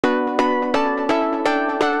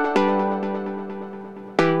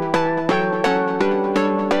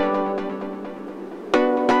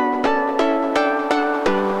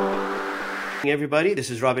everybody. This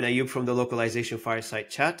is Robin Ayub from the Localization Fireside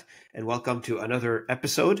Chat, and welcome to another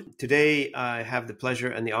episode. Today, I have the pleasure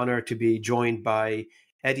and the honor to be joined by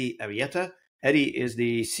Eddie Arrieta. Eddie is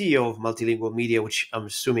the CEO of Multilingual Media, which I'm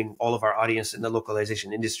assuming all of our audience in the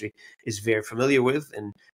localization industry is very familiar with,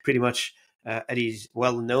 and pretty much Eddie's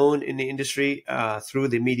well known in the industry through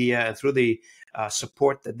the media and through the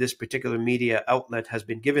support that this particular media outlet has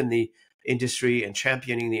been given the industry and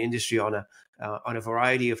championing the industry on a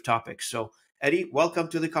variety of topics. So, Eddie, welcome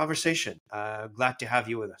to the conversation. Glad to have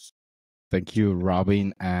you with us. Thank you,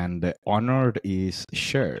 Robin. And the honor is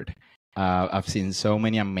shared. I've seen so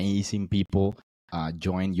many amazing people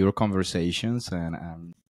join your conversations, and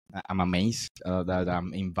I'm amazed that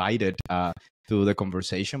I'm invited to the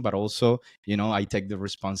conversation. But also, I take the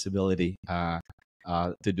responsibility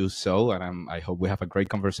to do so, and I hope we have a great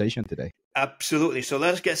conversation today. Absolutely. So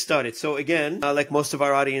let's get started. So again, like most of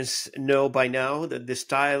our audience know by now, that the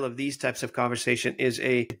style of these types of conversation is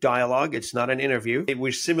a dialogue. It's not an interview.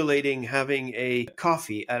 We're simulating having a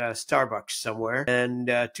coffee at a Starbucks somewhere, and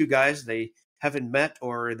two guys, they haven't met,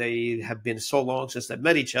 or they have been so long since they've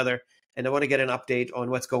met each other, and they want to get an update on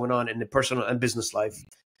what's going on in the personal and business life.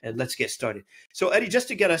 And let's get started. So Eddie, just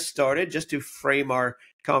to get us started, just to frame our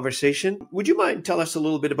conversation, would you mind tell us a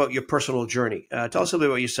little bit about your personal journey? Tell us a little bit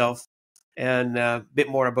about yourself and a bit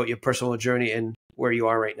more about your personal journey and where you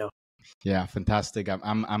are right now. Yeah, fantastic.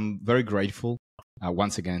 I'm very grateful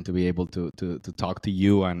once again to be able to talk to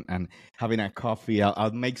you and having a coffee. I'll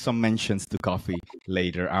make some mentions to coffee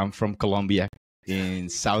later. I'm from Colombia in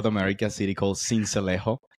South America, a city called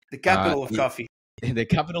Sincelejo. The capital of coffee. The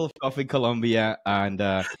capital of coffee, Colombia, and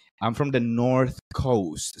I'm from the north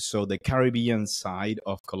coast, so the Caribbean side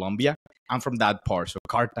of Colombia. I'm from that part, so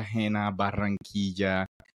Cartagena, Barranquilla,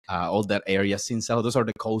 all that area, Sincelejo. Those are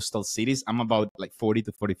the coastal cities. I'm about like 40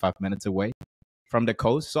 to 45 minutes away from the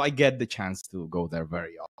coast, so I get the chance to go there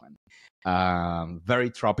very often.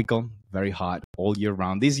 Very tropical, very hot all year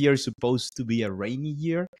round. This year is supposed to be a rainy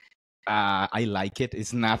year. I like it.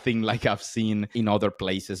 It's nothing like I've seen in other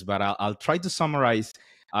places, but I'll try to summarize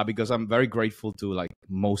because I'm very grateful to like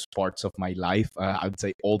most parts of my life. I would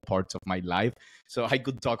say all parts of my life. So I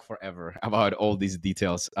could talk forever about all these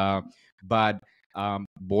details. But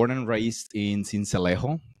born and raised in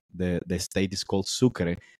Sincelejo, the state is called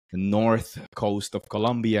Sucre, the north coast of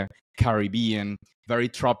Colombia, Caribbean, very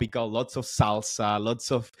tropical, lots of salsa,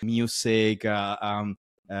 lots of music,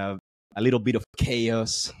 a little bit of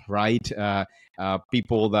chaos, right?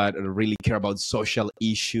 People that really care about social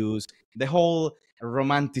issues, the whole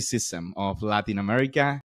romanticism of Latin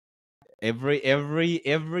America.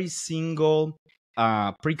 Every single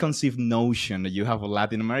preconceived notion that you have of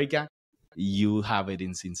Latin America, you have it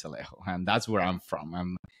in Sincelejo, and that's where I'm from.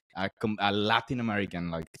 I'm a Latin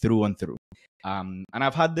American, like through and through. And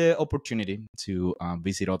I've had the opportunity to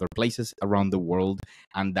visit other places around the world,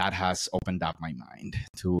 and that has opened up my mind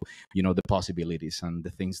to, the possibilities and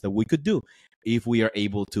the things that we could do if we are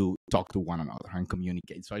able to talk to one another and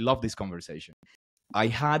communicate. So I love this conversation. I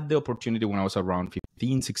had the opportunity when I was around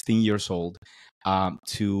 15, 16 years old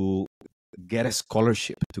to get a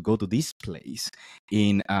scholarship to go to this place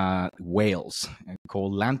in Wales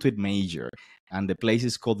called Llantwit Major, and the place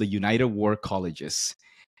is called the United World Colleges.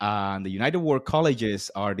 The United World Colleges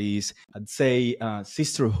are these, I'd say,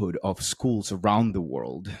 sisterhood of schools around the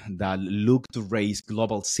world that look to raise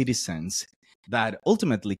global citizens that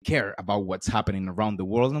ultimately care about what's happening around the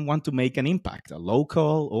world and want to make an impact, a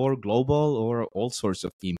local or global or all sorts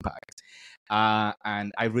of impact.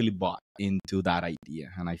 And I really bought into that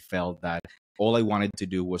idea, and I felt that all I wanted to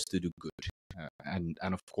do was to do good. And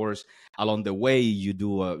of course, along the way, you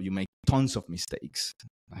make tons of mistakes,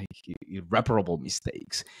 like irreparable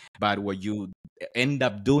mistakes. But what you end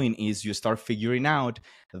up doing is you start figuring out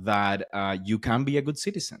that you can be a good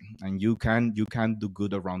citizen and you can do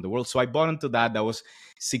good around the world. So I bought into that. That was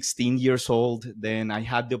 16 years old. Then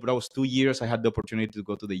that was 2 years. I had the opportunity to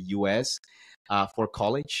go to the US for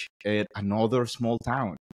college at another small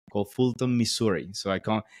town called Fulton, Missouri. So I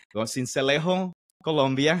go Sincelejo,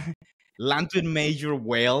 Colombia, Llantwit Major,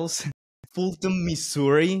 Wales, Fulton,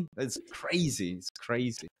 Missouri. It's crazy. It's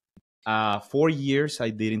crazy. 4 years I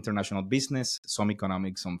did international business, some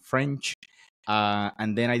economics, some French,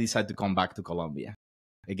 and then I decided to come back to Colombia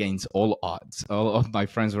against all odds. All of my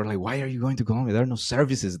friends were like, "Why are you going to Colombia? There are no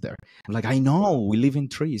services there." I'm like, "I know, we live in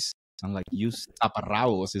trees." I'm like, use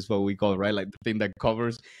taparrabos is what we call, right? Like the thing that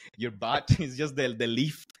covers your butt. It's just the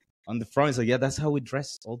leaf on the front. It's like, yeah, that's how we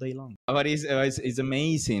dress all day long. But it's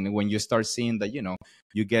amazing when you start seeing that,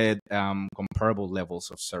 you get comparable levels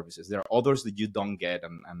of services. There are others that you don't get.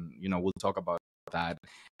 And we'll talk about that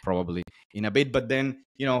probably in a bit. But then,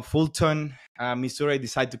 Fulton, Missouri, I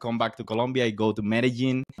decided to come back to Colombia. I go to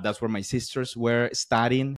Medellin. That's where my sisters were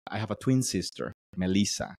studying. I have a twin sister,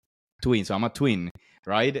 Melissa. Twin. So I'm a twin,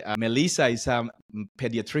 right? Melissa is a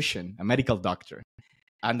pediatrician, a medical doctor.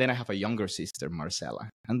 And then I have a younger sister, Marcela.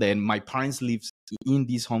 And then my parents live in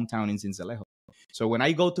this hometown in Sincelejo. So when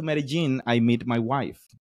I go to Medellin, I meet my wife,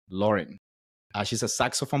 Lauren. She's a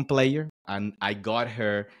saxophone player, and I got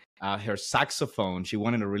her her saxophone. She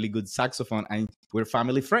wanted a really good saxophone, and we're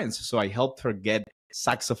family friends. So I helped her get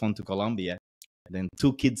saxophone to Colombia. Then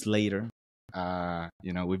 2 kids later,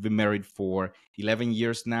 we've been married for 11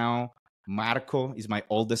 years now. Marco is my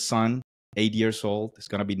oldest son, 8 years old. It's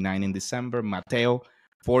gonna be 9 in December. Mateo,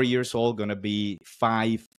 4 years old, gonna be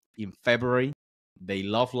 5 in February. They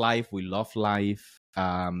love life. We love life.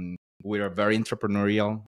 We're a very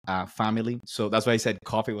entrepreneurial family. So that's why I said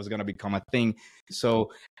coffee was going to become a thing.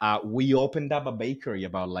 So we opened up a bakery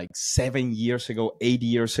about like 7 years ago, 8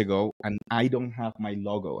 years ago, and I don't have my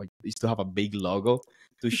logo. I used to have a big logo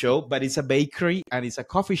to show, but it's a bakery and it's a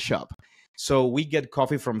coffee shop. So we get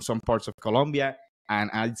coffee from some parts of Colombia, and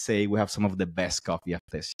I'd say we have some of the best coffee I've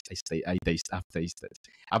tasted.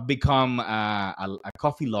 I've become a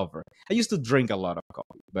coffee lover. I used to drink a lot of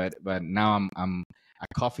coffee, but now I'm a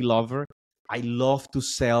coffee lover. I love to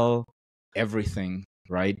sell everything,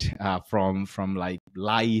 right? From like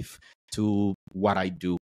life to what I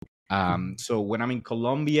do. So when I'm in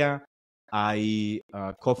Colombia, I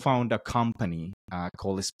co-found a company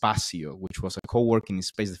called Espacio, which was a co-working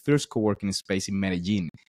space, the first co-working space in Medellin,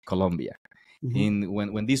 Colombia.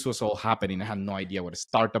 When this was all happening, I had no idea what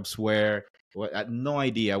startups were. I had no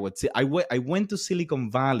idea I went to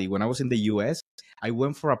Silicon Valley when I was in the US. I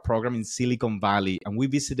went for a program in Silicon Valley, and we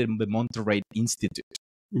visited the Monterey Institute.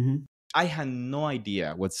 I had no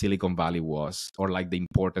idea what Silicon Valley was, or like the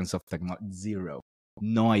importance of technology. Zero.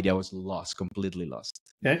 No idea. I was lost, completely lost.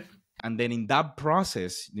 Okay. And then in that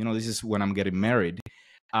process, this is when I'm getting married.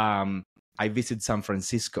 I visited San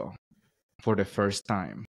Francisco for the first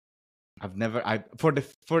time. For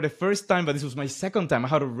the first time, but this was my second time. I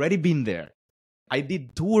had already been there. I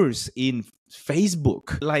did tours in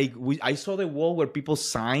Facebook. Like I saw the wall where people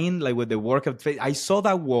sign, like with the work of Facebook. I saw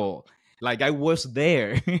that wall. Like I was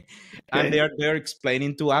there. Okay. And they're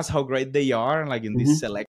explaining to us how great they are, like in this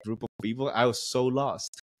select group of people. I was so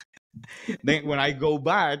lost. Then when I go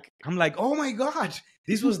back, I'm like, oh my God,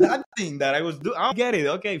 this was that thing that I was doing. I get it.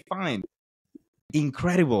 Okay, fine.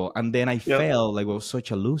 Incredible. And then I felt like I was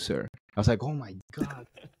such a loser. I was like, oh my God,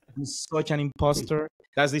 I'm such an imposter.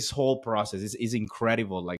 That's this whole process. It's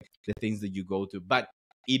incredible, like the things that you go to. But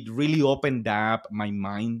it really opened up my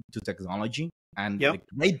mind to technology. And the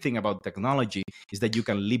great thing about technology is that you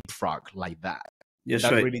can leapfrog like that. Yes,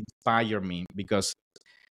 that really inspired me, because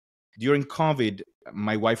during COVID,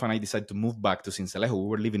 my wife and I decided to move back to Sincelejo. We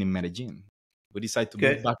were living in Medellin. We decided to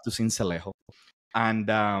move back to Sincelejo.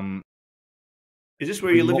 And is this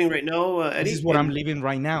where you're living right now, Eddie? This is where I'm living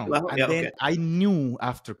right now. And then I knew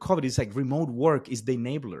after COVID, it's like remote work is the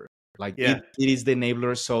enabler. Like it is the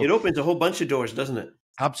enabler. So it opens a whole bunch of doors, doesn't it?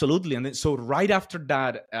 Absolutely. And then, so right after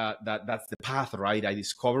that, that's the path, right? I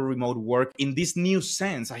discovered remote work in this new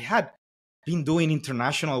sense. I had been doing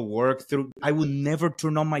international work I would never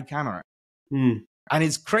turn on my camera. And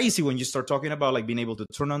it's crazy when you start talking about like being able to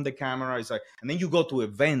turn on the camera. It's like, and then you go to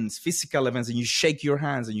events, physical events, and you shake your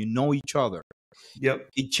hands and you know each other. Yep.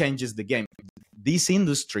 It changes the game. This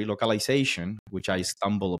industry, localization, which I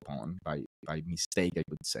stumbled upon by mistake, I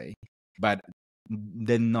would say, but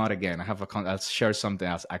then not again. I'll share something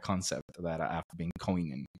else, a concept that I've been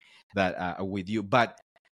coining that with you. But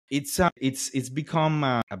it's become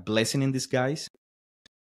a blessing in disguise,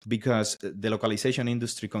 because the localization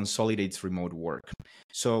industry consolidates remote work.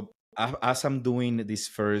 So as I'm doing this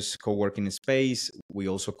first co-working space, we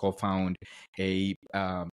also co-found a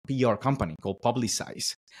PR company called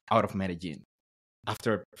Publicize out of Medellin.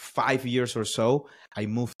 After 5 years or so, I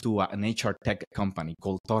moved to an HR tech company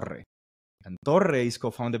called Torre. And Torre is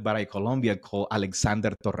co-founded by a Colombian called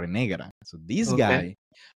Alexander Torrenegra. So this guy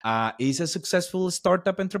is a successful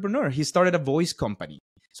startup entrepreneur. He started a voice company.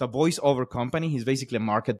 So a voice-over company. He's basically a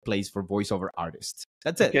marketplace for voice-over artists.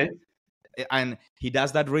 That's it. Okay. And he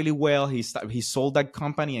does that really well. He sold that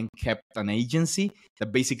company and kept an agency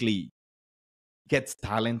that basically gets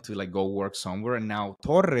talent to like go work somewhere. And now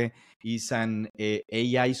Torre is an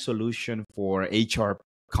AI solution for HR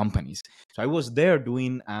companies. So I was there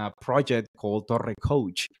doing a project called Torre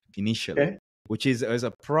Coach initially, which is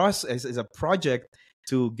a project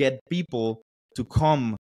to get people to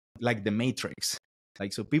come like the Matrix.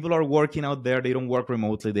 Like, so people are working out there, they don't work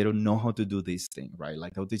remotely, they don't know how to do this thing, right?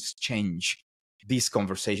 Like how this change this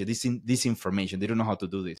conversation, this information. They don't know how to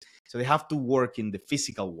do this. So they have to work in the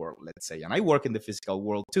physical world, let's say. And I work in the physical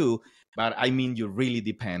world too, but I mean, you really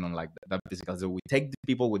depend on like that physical. So we take the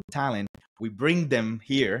people with talent, we bring them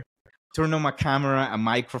here, turn on a camera, a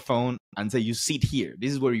microphone, and say, you sit here.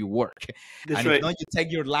 This is where you work. That's And right. if not, you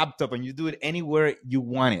take your laptop and you do it anywhere you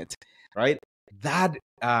want it, right? That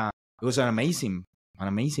it was an amazing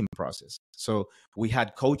process. So we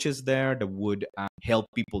had coaches there that would help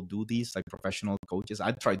people do this, like professional coaches.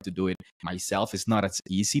 I tried to do it myself. It's not as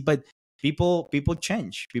easy, but people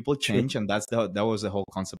change. People change, and that was the whole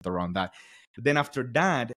concept around that. But then after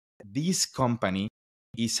that, this company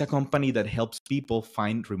is a company that helps people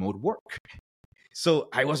find remote work. So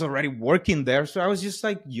I was already working there, so I was just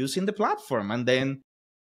like using the platform, and then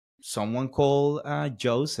someone called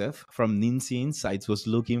Joseph from Nincy Insights was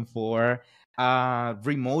looking for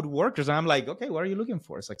remote workers. And I'm like, okay, what are you looking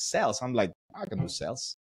for? It's like sales. I'm like, I can do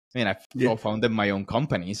sales. I mean, I founded my own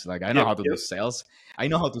companies. Like, I know how to do sales. I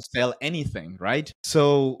know how to sell anything, right?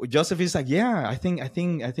 So Joseph is like, yeah, I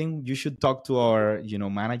think you should talk to our,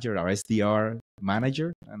 manager, our SDR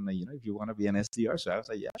manager, and if you want to be an SDR. So I was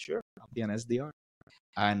like, yeah, sure, I'll be an SDR.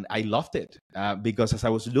 And I loved it because as I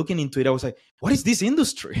was looking into it, I was like, what is this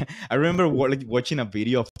industry? I remember watching a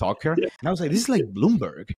video of Tucker, and I was like, this is like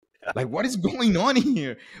Bloomberg. Like, what is going on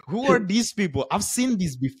here? Who are these people? I've seen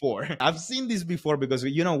this before. Because,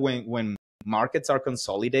 when markets are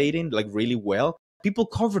consolidating like really well, people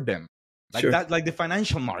cover them. Like that, like the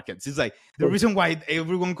financial markets. It's like the reason why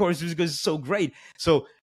everyone covers is because it's so great. So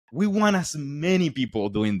we want as many people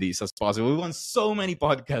doing this as possible. We want so many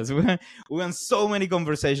podcasts. We want so many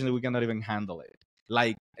conversations that we cannot even handle it.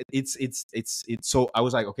 Like it's. So I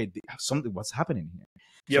was like, okay, what's happening here?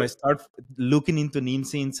 So I start looking into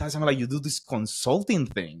Nincy Insights. I'm like, you do this consulting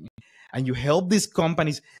thing, and you help these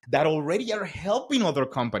companies that already are helping other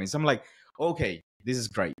companies. I'm like, okay, this is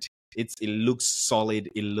great. It looks solid.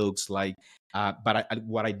 It looks like, but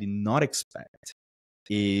what I did not expect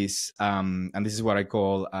is, and this is what I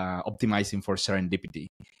call optimizing for serendipity.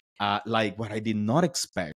 Like what I did not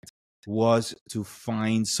expect was to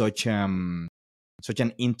find such an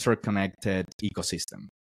interconnected ecosystem.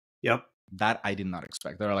 Yep. That I did not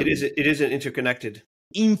expect. There are like it isn't interconnected.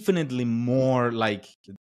 Infinitely more like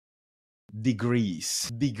degrees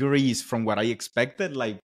from what I expected.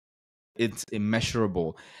 Like it's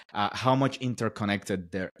immeasurable how much interconnected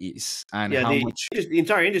there is, and how much the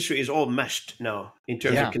entire industry is all meshed now in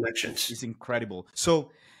terms of connections. It's incredible.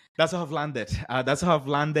 So that's how I've landed.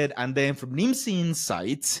 And then from Nincy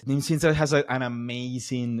Insights has an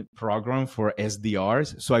amazing program for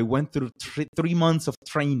SDRs. So I went through 3 months of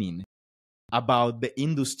training about the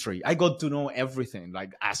industry. I got to know everything,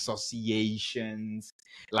 like associations,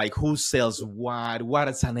 like who sells what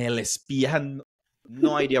is an LSP. I had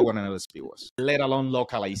no idea what an LSP was, let alone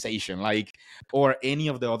localization, or any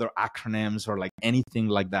of the other acronyms or like anything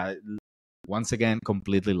like that. Once again,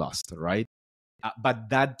 completely lost, right? But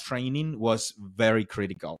that training was very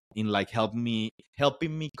critical in like helping me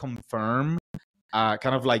confirm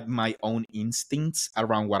kind of like my own instincts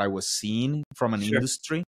around what I was seeing from an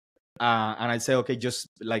industry. And I'd say, okay, just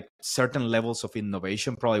like certain levels of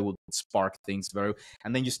innovation probably would spark things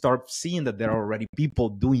and then you start seeing that there are already people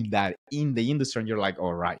doing that in the industry, and you're like,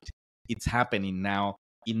 all right, it's happening now.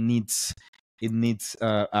 It needs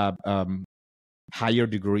higher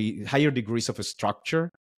degrees of a structure,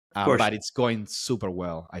 but it's going super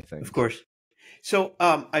well, I think. Of course. So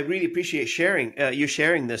I really appreciate you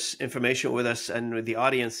sharing this information with us and with the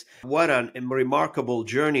audience. What a remarkable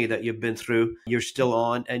journey that you've been through. You're still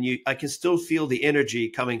on, and I can still feel the energy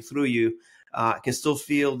coming through you. I can still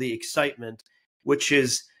feel the excitement, which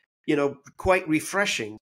is, quite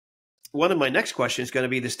refreshing. One of my next questions is going to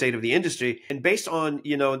be the state of the industry. And based on,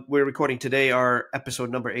 we're recording today our episode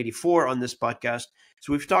number 84 on this podcast.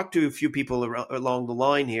 So we've talked to a few people along the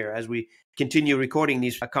line here as we continue recording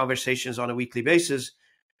these conversations on a weekly basis,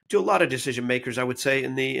 to a lot of decision makers, I would say,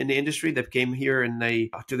 in the industry that came here and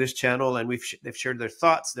to this channel, and they've shared their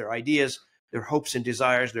thoughts, their ideas, their hopes and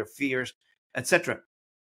desires, their fears, etc.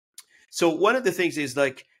 So one of the things is,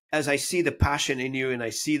 like, as I see the passion in you and I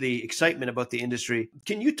see the excitement about the industry,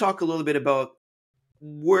 can you talk a little bit about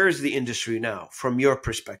where's the industry now from your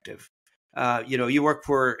perspective? You work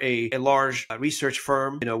for a large research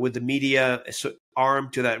firm, with the media arm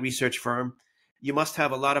to that research firm. You must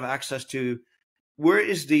have a lot of access to where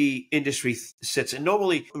is the industry sits. And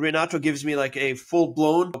normally Renato gives me like a full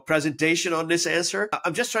blown presentation on this answer.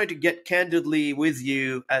 I'm just trying to get candidly with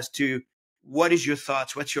you as to what is your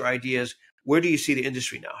thoughts? What's your ideas? Where do you see the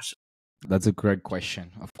industry now? That's a great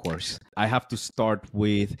question, of course. I have to start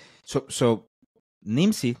with, so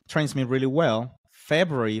NIMSI trains me really well.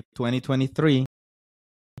 February 2023,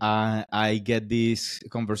 I get this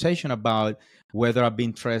conversation about whether I'd be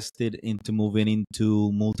interested into moving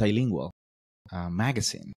into Multilingual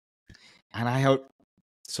magazine. And I heard,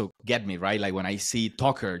 so get me, right? Like when I see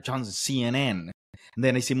Tucker, Johnson, CNN, and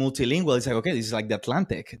then I see Multilingual, it's like, okay, this is like the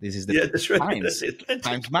Atlantic. This is the that's right. Times,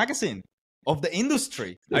 Times Magazine of the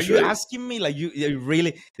industry. That's Are you right. asking me? Like you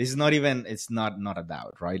really, this is not even, it's not a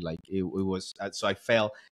doubt, right? Like it was, so I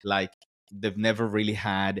felt like they've never really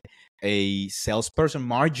had a salesperson.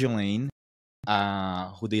 Marjolaine,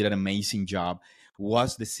 who did an amazing job,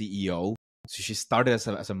 was the CEO. So she started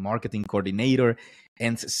as a marketing coordinator,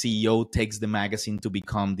 and CEO takes the magazine to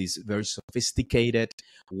become this very sophisticated,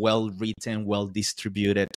 well-written,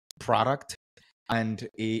 well-distributed product. And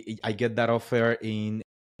I get that offer in,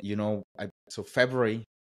 so February,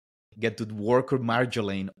 get to work with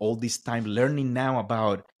Marjolaine all this time, learning now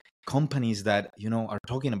about companies that, are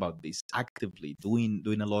talking about this actively,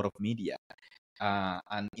 doing a lot of media.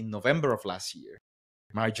 And in November of last year,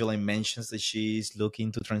 Marjolaine mentions that she's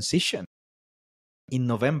looking to transition in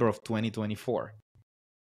November of 2024.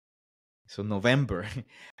 So November,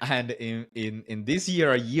 and in this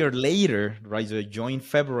year, a year later, right? So I joined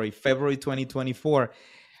February 2024.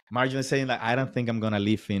 Marjolaine saying like, I don't think I'm gonna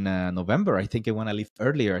leave in November. I think I want to leave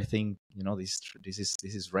earlier. I think this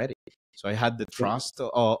is ready. So I had the trust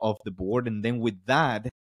of the board, and then with that,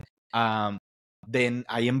 then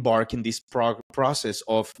I embark in this process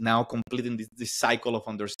of now completing this cycle of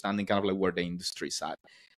understanding kind of like where the industry is at.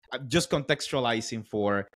 I'm just contextualizing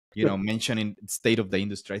for, mentioning state of the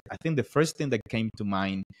industry. I think the first thing that came to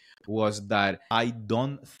mind was that I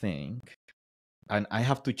don't think, and I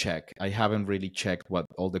have to check, I haven't really checked what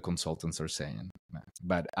all the consultants are saying,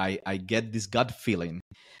 but I get this gut feeling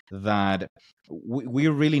that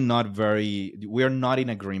we're really we're not in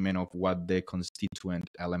agreement of what the constituent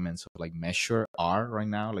elements of like measure are right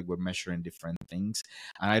now. Like we're measuring different things,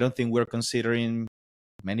 and I don't think we're considering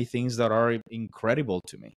many things that are incredible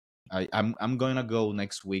to me. I'm going to go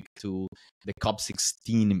next week to the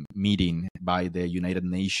COP16 meeting by the United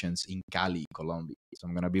Nations in Cali, Colombia. So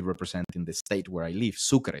I'm going to be representing the state where I live,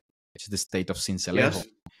 Sucre, which is the state of Sincelejo. Yes.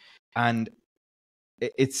 And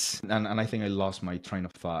and I think I lost my train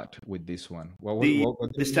of thought with this one.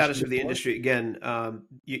 The status of the industry again,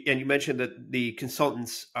 you mentioned that the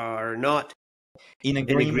consultants are not in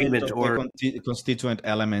agreement of or the constituent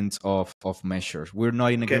elements of measures. We're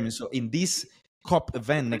not in agreement. So in this COP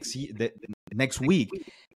event next week,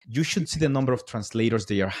 you should see the number of translators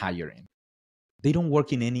they are hiring. They don't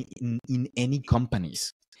work in any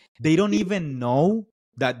companies. They don't even know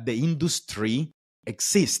that the industry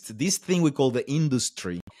exists. This thing we call the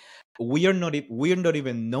industry, we are not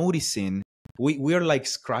even noticing. We are like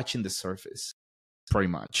scratching the surface, pretty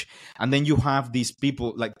much. And then you have these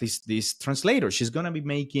people like this translator. She's gonna be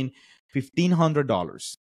making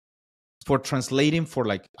 $1,500 for translating for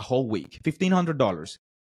like a whole week. $1,500,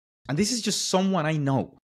 and this is just someone I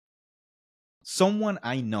know.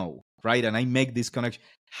 Right? And I make this connection.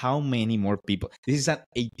 How many more people? This is an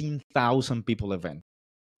 18,000 people event.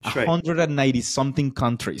 190 something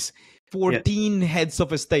countries, 14 heads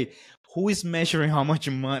of state. Who is measuring how much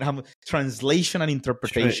money, how much translation and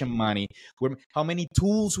interpretation money, how many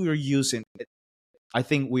tools we are using? I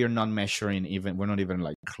think we are not measuring even, we're not even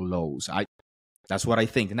like close. That's what I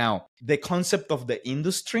think. Now, the concept of the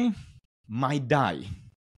industry might die,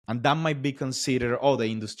 and that might be considered, the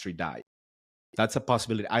industry died. That's a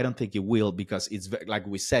possibility. I don't think it will, because it's, like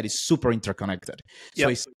we said, it's super interconnected. So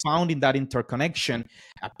it's found in that interconnection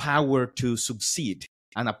a power to succeed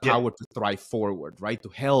and a power to thrive forward, right? To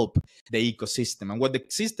help the ecosystem. And what the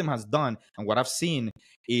system has done, and what I've seen,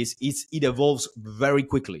 is it evolves very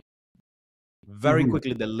quickly. Very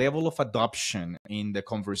quickly. The level of adoption in the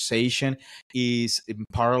conversation is in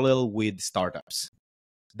parallel with startups.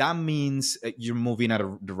 That means you're moving at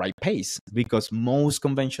the right pace, because most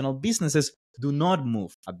conventional businesses do not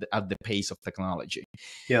move at the pace of technology.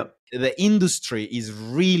 Yeah. The industry is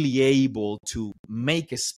really able to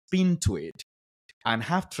make a spin to it and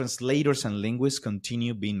have translators and linguists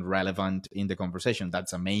continue being relevant in the conversation.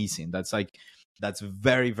 That's amazing. That's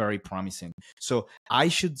very, very promising. So I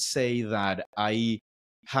should say that I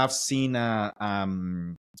have seen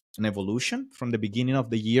an evolution from the beginning of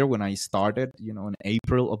the year when I started, in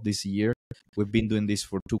April of this year. We've been doing this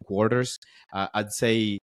for 2 quarters. I'd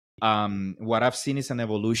say what I've seen is an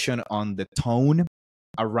evolution on the tone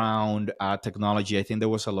around technology. I think there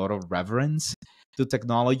was a lot of reverence to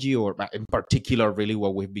technology, or in particular, really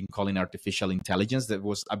what we've been calling artificial intelligence. There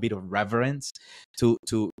was a bit of reverence to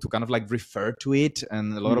kind of like refer to it,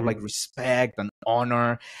 and a lot of like respect and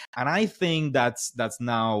honor. And I think that's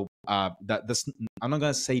now that's, I'm not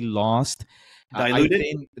gonna say lost. I Diluted.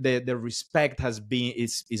 think the respect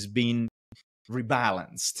is being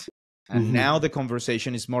rebalanced, and now the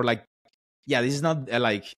conversation is more like, yeah, this is not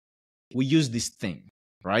like we use this thing,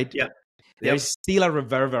 right? Yeah. There's Yep. still a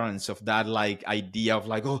reverberance of that like idea of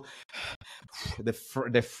like, oh,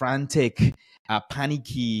 the frantic,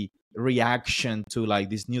 panicky reaction to like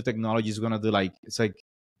this new technology is gonna do, like, it's like,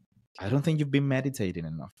 I don't think you've been meditating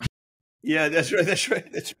enough. Yeah, that's right. That's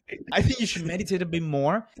right. That's right. I think you should meditate a bit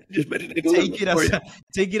more. Just meditate a little Take bit it more.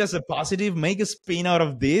 take it as a positive. Make a spin out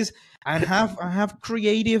of this, and have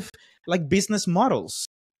creative like business models.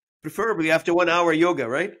 Preferably after 1 hour yoga,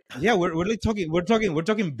 right? Yeah, we're really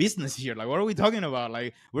talking business here. Like, what are we talking about?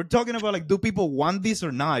 Like, we're talking about like, do people want this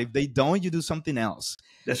or not? If they don't, you do something else.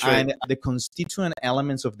 That's right. And the constituent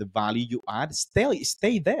elements of the value you add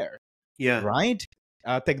stay there, Yeah. right?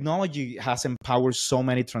 Technology has empowered so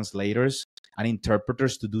many translators and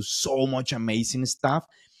interpreters to do so much amazing stuff,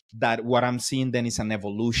 that what I'm seeing then is an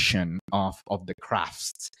evolution of the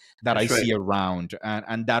crafts that That's I right. see around,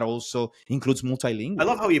 and that also includes multilingual. I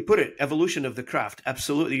love how you put it. Evolution of the craft.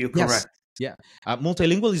 Absolutely, you're Yes. correct. Yeah.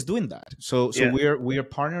 Multilingual is doing that. So Yeah. we're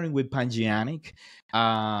partnering with Pangianic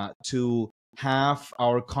to have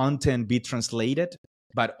our content be translated,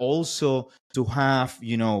 but also to have,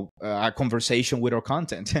 a conversation with our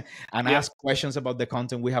content and Yeah. ask questions about the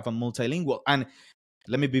content we have on Multilingual. And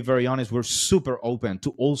let me be very honest, we're super open to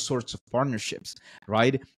all sorts of partnerships,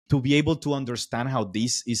 right? To be able to understand how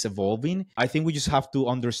this is evolving, I think we just have to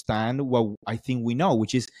understand what I think we know,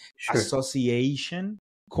 which is Sure. association,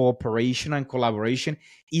 cooperation, and collaboration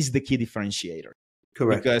is the key differentiator.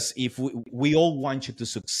 Correct. Because if we all want you to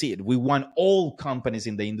succeed, we want all companies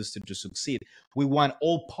in the industry to succeed, we want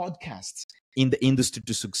all podcasts in the industry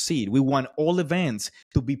to succeed, we want all events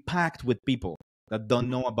to be packed with people that don't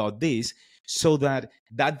know about this, so that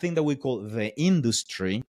thing that we call the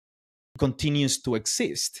industry continues to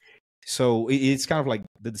exist. So it's kind of like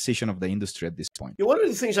the decision of the industry at this point. One of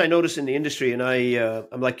the things I noticed in the industry, and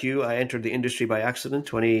I'm like you, I entered the industry by accident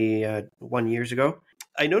 21 years ago.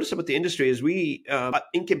 I noticed about the industry is we,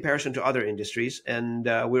 in comparison to other industries, and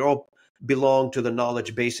we all belong to the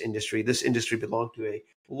knowledge base industry. This industry belonged to a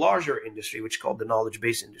larger industry, which is called the knowledge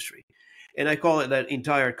base industry. And I call it that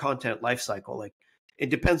entire content life cycle. Like, it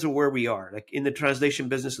depends on where we are. Like in the translation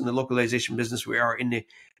business and the localization business, we are in the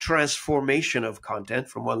transformation of content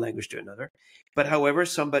from one language to another. But however,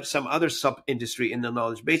 some other sub industry in the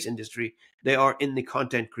knowledge base industry, they are in the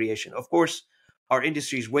content creation. Of course, our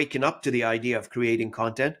industry is waking up to the idea of creating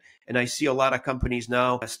content, and I see a lot of companies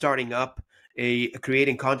now starting up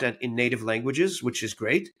creating content in native languages, which is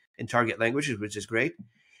great, in target languages, which is great.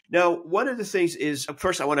 Now, one of the things is,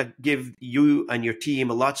 first, I want to give you and your team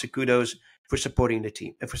lots of kudos for supporting the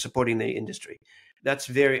team and for supporting the industry. That's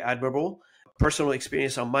very admirable. Personal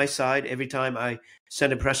experience on my side, every time I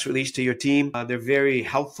send a press release to your team, they're very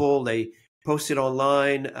helpful. They post it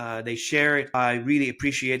online, they share it. I really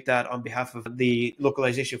appreciate that on behalf of the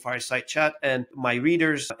Localization Fireside Chat and my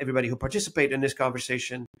readers, everybody who participate in this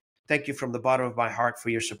conversation. Thank you from the bottom of my heart for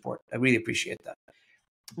your support. I really appreciate that.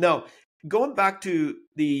 Now, going back to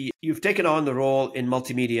you've taken on the role in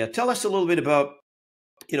multimedia. Tell us a little bit about,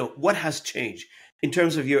 what has changed in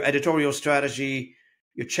terms of your editorial strategy,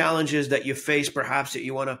 your challenges that you face, perhaps that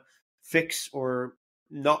you want to fix or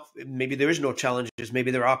not. Maybe there is no challenges. Maybe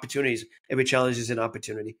there are opportunities. Every challenge is an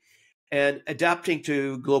opportunity. And adapting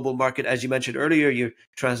to global market, as you mentioned earlier, you're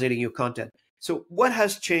translating your content. So what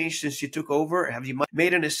has changed since you took over? Have you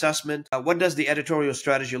made an assessment? What does the editorial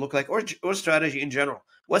strategy look like, or strategy in general?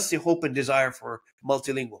 What's the hope and desire for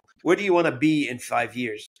multilingual? Where do you want to be in 5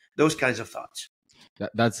 years? Those kinds of thoughts.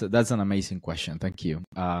 That's an amazing question. Thank you.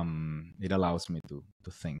 It allows me to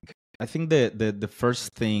think. I think the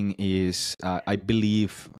first thing is I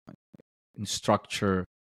believe in structure,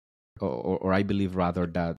 or I believe rather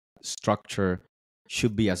that structure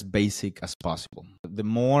should be as basic as possible. The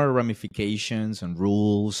more ramifications and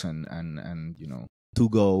rules and to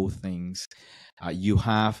go things you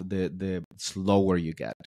have, the slower you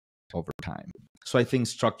get over time. So I think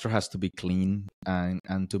structure has to be clean, and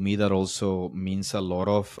to me that also means a lot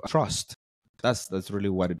of trust. That's really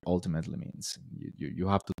what it ultimately means. You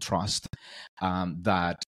have to trust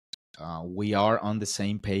that we are on the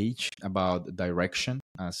same page about direction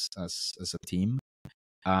as a team,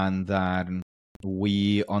 and that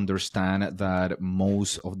We understand that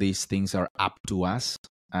most of these things are up to us,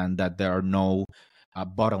 and that there are no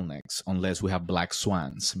bottlenecks unless we have black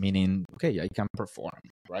swans, meaning, okay, I can perform,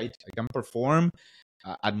 right? I can perform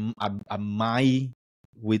at my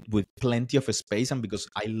with plenty of space, and because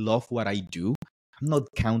I love what I do, I'm not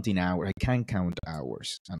counting hours. I can't count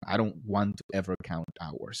hours, and I don't want to ever count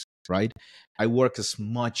hours, right? I work as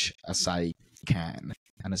much as I can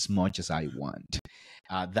and as much as I want.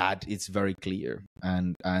 That it's very clear,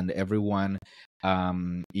 and everyone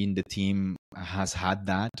in the team has had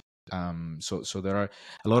that. So there are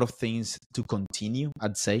a lot of things to continue,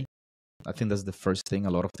 I'd say. I think that's the first thing.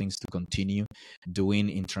 A lot of things to continue doing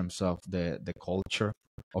in terms of the culture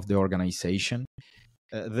of the organization.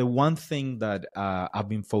 The one thing that I've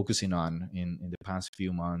been focusing on in the past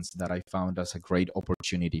few months that I found as a great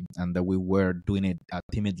opportunity, and that we were doing it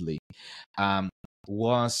timidly, um,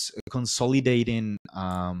 was consolidating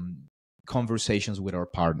conversations with our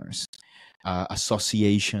partners,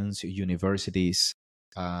 associations, universities,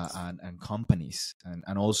 and companies,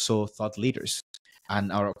 and also thought leaders,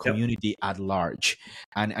 and our Yep. community at large,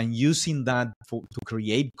 and using that to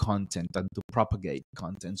create content and to propagate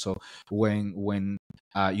content. So when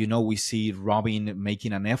we see Robin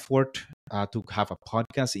making an effort to have a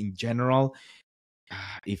podcast in general,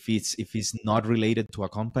 if it's not related to a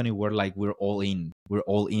company, we're like, we're all in,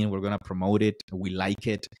 we're gonna promote it, we like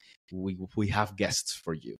it, we have guests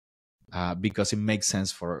for you, because it makes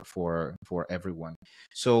sense for everyone.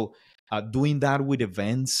 So doing that with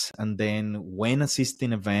events, and then when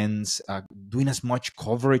assisting events, doing as much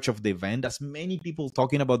coverage of the event, as many people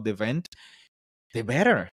talking about the event, the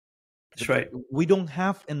better. That's right. We don't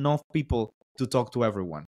have enough people to talk to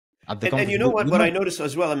everyone at the And conference. you know what? We What don't I have. noticed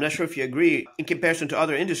as well, I'm not sure if you agree, in comparison to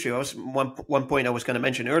other industry, one point I was going to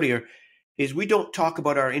mention earlier is we don't talk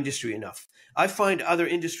about our industry enough. I find other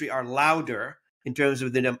industry are louder in terms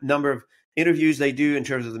of the number of interviews they do, in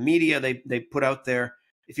terms of the media they put out there.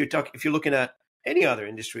 If you're looking at any other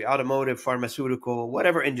industry, automotive, pharmaceutical,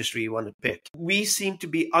 whatever industry you want to pick, we seem to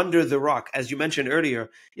be under the rock. As you mentioned earlier,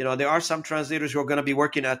 there are some translators who are going to be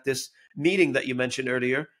working at this meeting that you mentioned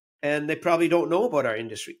earlier, and they probably don't know about our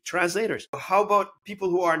industry. Translators. How about people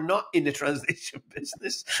who are not in the translation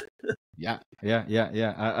business? Yeah.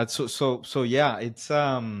 So yeah, it's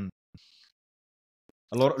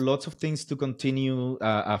lots of things to continue,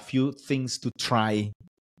 a few things to try.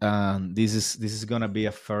 This is gonna be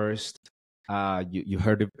a first. You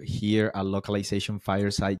heard it here, a Localization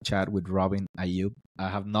Fireside Chat with Robin Ayub. I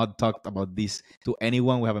have not talked about this to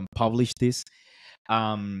anyone. We haven't published this,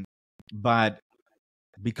 um, but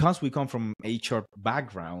because we come from HR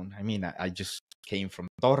background, I mean, I just came from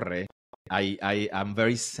Torre. I am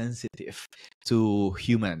very sensitive to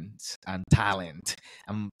humans and talent,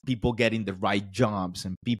 and people getting the right jobs,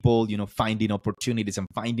 and people, finding opportunities and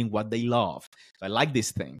finding what they love. So I like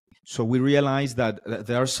this thing. So we realize that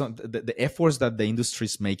there are the efforts that the industry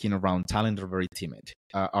is making around talent are very timid.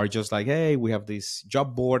 Are just like, hey, we have this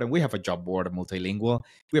job board, and we have a job board, a Multilingual.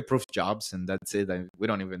 We approve jobs, and that's it. And we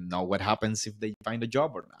don't even know what happens if they find a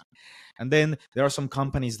job or not. And then there are some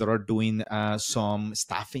companies that are doing some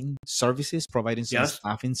staffing services, providing some Yes.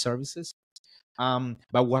 staffing services.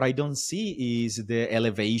 But what I don't see is the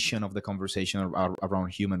elevation of the conversation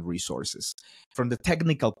around human resources. From the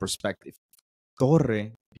technical perspective,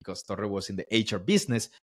 Torre, because Torre was in the HR business,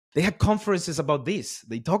 they had conferences about this.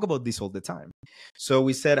 They talk about this all the time. So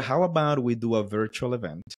we said, how about we do a virtual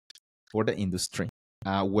event for the industry,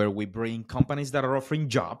 where we bring companies that are offering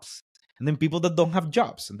jobs, and then people that don't have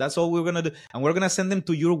jobs. And that's all we're going to do. And we're going to send them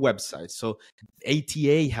to your website. So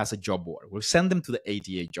ATA has a job board. We'll send them to the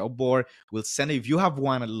ATA job board. We'll send, if you have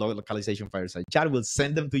one at Localization Fireside Chat, we'll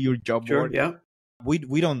send them to your job Sure. board. Yeah.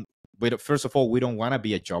 We don't. First of all, we don't want to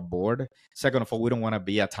be a job board. Second of all, we don't want to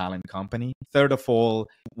be a talent company. Third of all,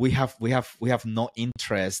 we have no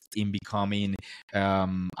interest in becoming,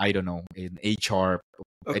 I don't know, in HR,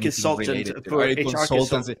 A anything consultant related to for or HR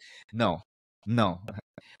consultant. consultancy. No.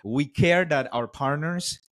 We care that our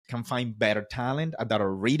partners can find better talent, that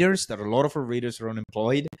our readers, that a lot of our readers are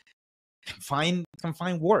unemployed, can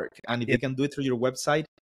find work. And if Yeah. they can do it through your website,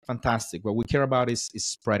 fantastic. What we care about is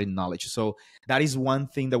spreading knowledge. So that is one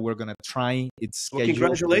thing that we're going to try. It's Well, scheduled for,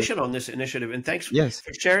 congratulations on this initiative, and thanks yes,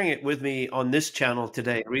 for sharing it with me on this channel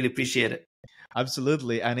today. I really appreciate it.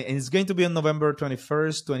 absolutely. And it's going to be on November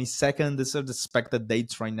 21st, 22nd. These are the expected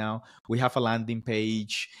dates right now. We have a landing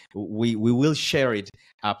page. We will share it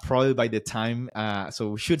probably by the time.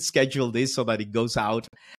 So we should schedule this so that it goes out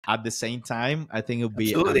at the same time. I think it'll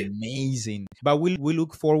be Absolutely. amazing. But we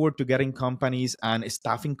look forward to getting companies and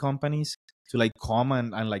staffing companies like come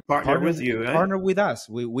and like Partner with you, right? partner with us.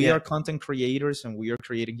 We Yeah. are content creators and we are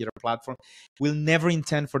creating here a platform. We'll never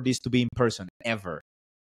intend for this to be in person ever.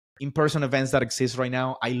 In-person events that exist right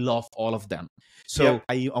now, I love all of them. So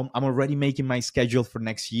Yep. I'm already making my schedule for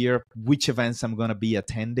next year, which events I'm going to be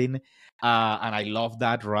attending. And I love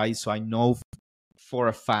that, right? So I know for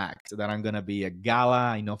a fact that I'm going to be at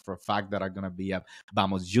Gala. I know for a fact that I'm going to be at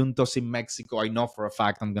Vamos Juntos in Mexico. I know for a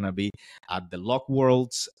fact I'm going to be at the Lock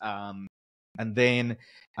Worlds. And then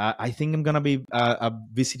I think I'm going to be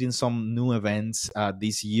visiting some new events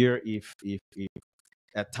this year if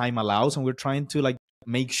time allows. And we're trying to like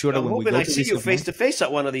make sure that I'm when we hoping go I to see this you face event, to face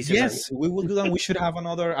at one of these events. yes, we will do that. We should have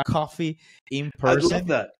another coffee in I'd love person.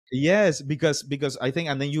 that. Yes, because I think,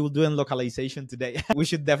 and then you will do in localization today. We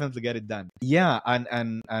should definitely get it done. Yeah, and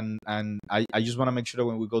I just want to make sure that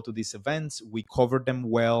when we go to these events, we cover them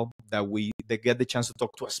well, that they get the chance to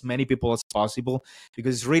talk to as many people as possible,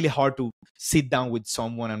 because it's really hard to sit down with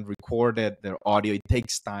someone and record their audio. It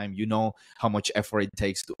takes time. You know how much effort it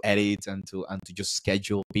takes to edit and to just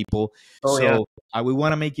schedule people. Oh yeah. So we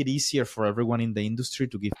want to make it easier for everyone in the industry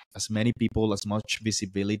to give as many people as much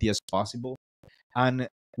visibility as possible. And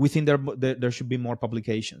we think there should be more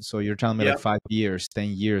publications. So you're telling me Yeah. like 5 years,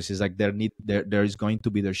 10 years is like there is going to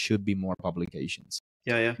be, there should be more publications.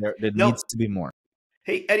 Yeah. Yeah. There Now, needs to be more.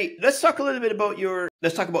 hey Eddie, let's talk a little bit about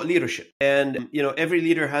let's talk about leadership. And every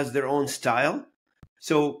leader has their own style.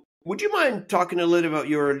 So would you mind talking a little about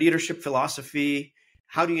your leadership philosophy?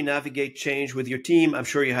 How do you navigate change with your team? I'm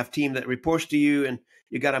sure you have a team that reports to you and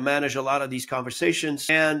you got to manage a lot of these conversations.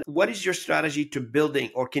 And what is your strategy to building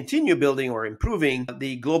or continue building or improving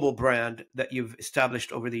the global brand that you've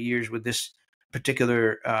established over the years with this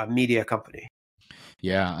particular media company?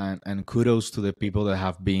 Yeah, and kudos to the people that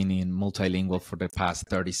have been in Multilingual for the past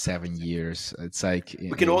 37 years. It's like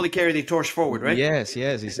We can only carry the torch forward, right? yes,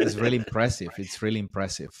 it's really impressive. It's really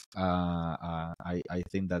impressive. I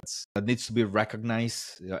think that needs to be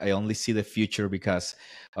recognized. I only see the future because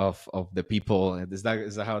of the people. Is that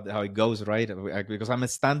how it goes, right? Because I'm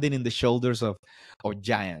standing in the shoulders of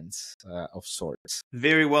giants of sorts.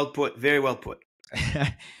 Very well put. Very well put.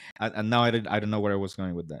 And now I don't know where I was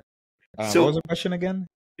going with that. What was So the question again?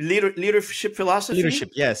 leadership philosophy. Leadership.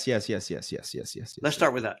 Yes. Let's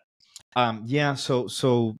start with that. Yeah.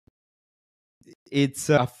 So it's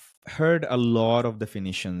I've heard a lot of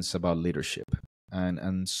definitions about leadership,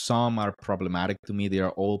 and some are problematic to me. They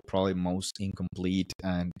are all probably most incomplete,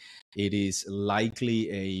 and it is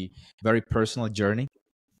likely a very personal journey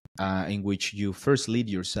in which you first lead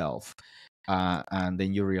yourself, and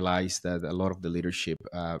then you realize that a lot of the leadership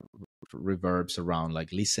reverbs around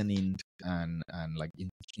like listening and like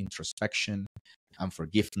introspection and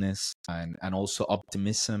forgiveness and also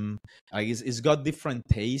optimism. It's got different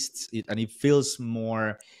tastes, and it feels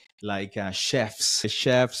more like a chef's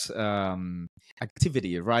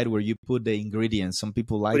activity, right? Where you put the ingredients. Some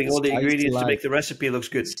people like Putting the all the spice, ingredients to like make the recipe looks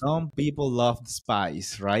good. some people love the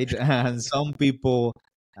spice, right? And some people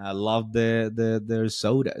love their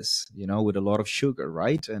sodas, with a lot of sugar,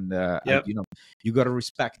 right? And Yep. you got to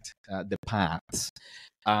respect the paths.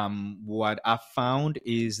 What I found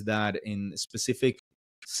is that in specific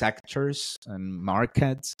sectors and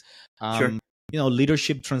markets, Sure.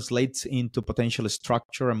 leadership translates into potential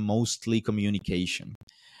structure and mostly communication.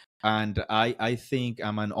 And I think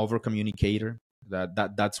I'm an over communicator.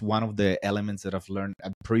 That's one of the elements that I've learned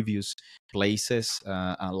at previous places.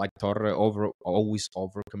 Like Torre, always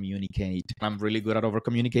over communicate. I'm really good at over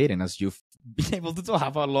communicating, as you've been able to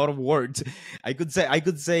have a lot of words. I could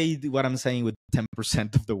say what I'm saying with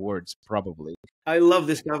 10% of the words, probably. I love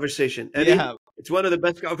this conversation, Eddie. Yeah, It's one of the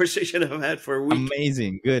best conversations I've had for a week.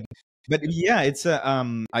 amazing, good. But yeah, it's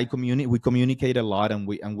we communicate a lot, and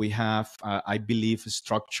we have I believe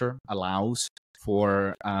structure allows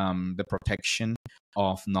for the protection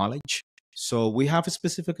of knowledge. So we have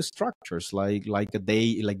specific structures like a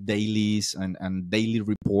day, like dailies and daily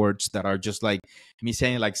reports that are just like me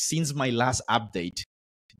saying like, since my last update,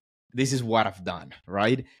 this is what I've done,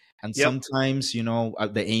 right? And Yep. sometimes,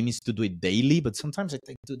 the aim is to do it daily, but sometimes I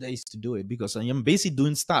take 2 days to do it because I am busy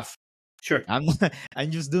doing stuff. Sure. I'm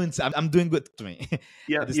just doing. I'm doing good to me.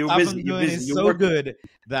 Yeah. The You're stuff busy. I'm You're doing busy. is You're so working. good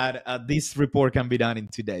that this report can be done in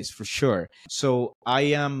 2 days for sure. So I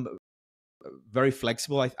am very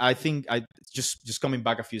flexible. I think I just coming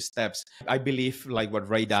back a few steps. I believe like what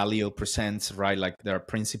Ray Dalio presents, right? Like there are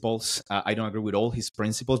principles. I don't agree with all his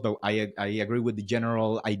principles, but I agree with the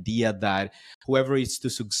general idea that whoever is to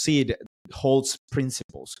succeed holds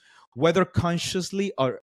principles, whether consciously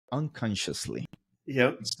or unconsciously.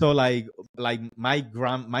 Yeah. So like my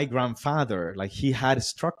grandfather, like he had a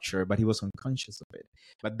structure, but he was unconscious of it.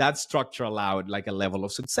 But that structure allowed like a level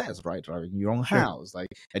of success, right? Having your own Sure. house, like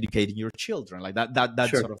educating your children, like that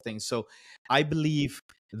Sure. sort of thing. So I believe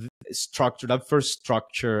structure, that first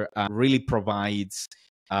structure, really provides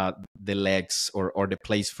the legs, or the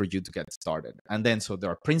place for you to get started. And then so there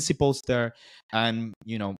are principles there, and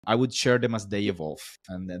I would share them as they evolve,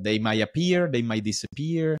 and they might appear, they might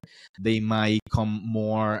disappear, they might become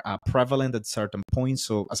more prevalent at certain points.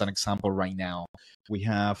 So as an example, right now we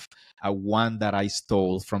have one that I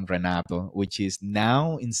stole from Renato, which is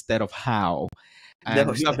now instead of how. No, And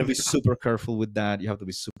you it's have not to be about. super careful with that. You have to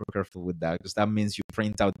be super careful with that, because that means you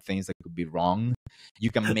print out things that could be wrong.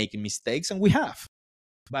 You can make mistakes, and we have.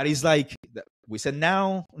 But it's like we said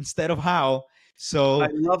now instead of how. I So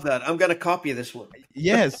love that. I'm gonna copy this one.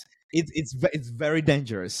 yes, it's very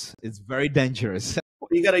dangerous. It's very dangerous.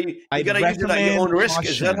 You gotta you I'd gotta use it at your recommend own risk.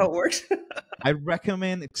 Is that how caution. it works? I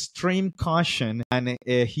recommend extreme caution and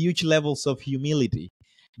huge levels of humility,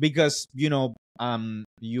 because you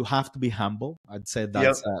have to be humble. I'd say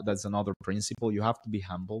Yeah. that's another principle. You have to be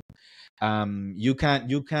humble. You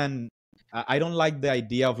can. I don't like the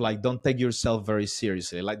idea of like, don't take yourself very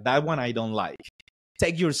seriously. Like that one, I don't like.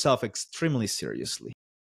 Take yourself extremely seriously.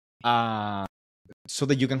 So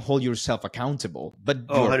that you can hold yourself accountable, but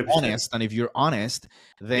Oh, you're 100%. honest. And if you're honest,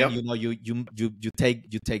 then Yep. you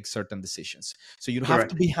take certain decisions. So you have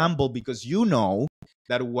to Correct. be humble, because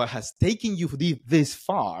that what has taken you this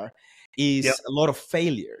far Yep. is a lot of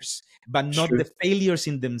failures, but It's not true. the failures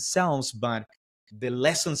in themselves, but the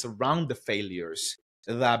lessons around the failures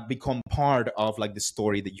that become part of like the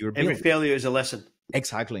story that you're Every building. failure is a lesson.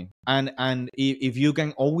 Exactly. And if you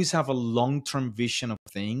can always have a long-term vision of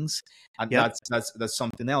things, and Yep. that's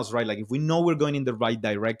something else, right? Like if we know we're going in the right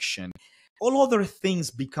direction, all other things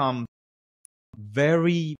become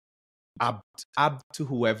very up to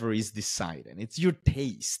whoever is deciding. It's your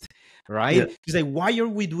taste, Yeah. right? It's like, why are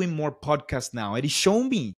we doing more podcasts now? Eddie, show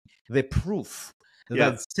me the proof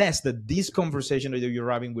Yeah. that says that this conversation that you're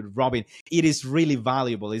having with Robin, it is really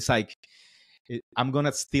valuable. It's like, I'm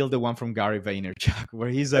gonna steal the one from Gary Vaynerchuk, where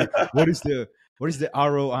he's like, "What is the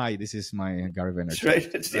ROI?" This is my Gary That's Vaynerchuk.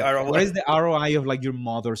 right. It's the What ROI. is the ROI of like your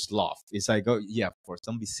mother's love? It's like, oh yeah, of course,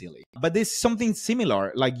 don't be silly. But there's something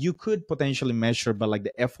similar. Like you could potentially measure, but like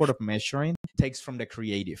the effort of measuring takes from the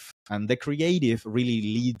creative, and the creative really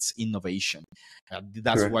leads innovation.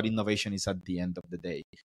 That's Correct. what innovation is at the end of the day.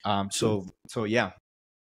 So, So yeah,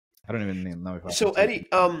 I don't even know if I so continue.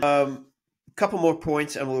 Eddie, couple more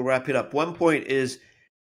points and we'll wrap it up. One point is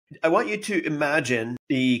I want you to imagine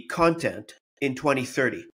the content in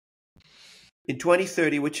 2030. In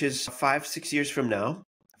 2030, which is 5-6 years from now,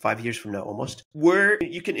 5 years from now almost, where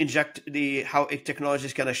you can inject how technology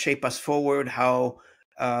is going to shape us forward, how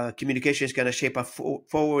communication is going to shape us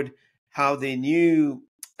forward, how the new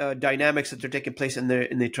dynamics that are taking place in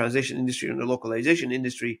the translation industry and the localization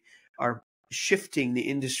industry are shifting the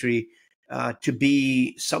industry to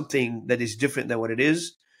be something that is different than what it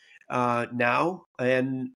is now.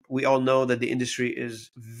 And we all know that the industry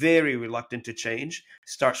is very reluctant to change.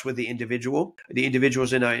 Starts with the individual. The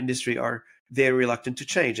individuals in our industry are very reluctant to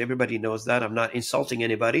change. Everybody knows that. I'm not insulting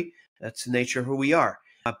anybody. That's the nature of who we are.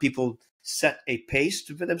 People set a pace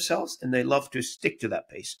for themselves, and they love to stick to that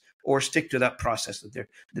pace or stick to that process that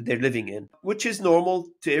they're living in, which is normal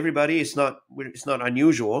to everybody. It's not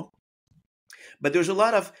unusual. But there's a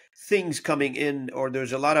lot of things coming in, or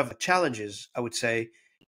there's a lot of challenges, I would say,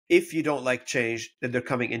 if you don't like change, that they're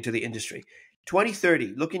coming into the industry.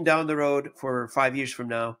 2030, looking down the road for 5 years from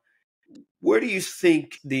now, where do you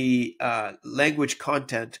think the language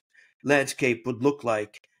content landscape would look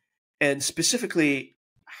like? And specifically,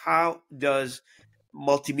 how does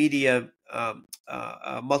multilingual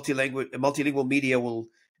media will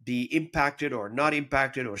be impacted or not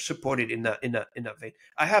impacted or supported in that vein?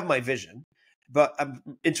 I have my vision, but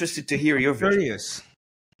I'm interested to hear your vision. Curious.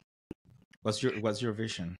 What's your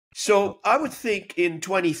vision? So I would think in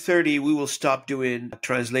 2030 we will stop doing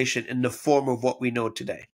translation in the form of what we know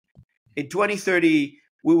today. In 2030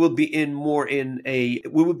 we will be in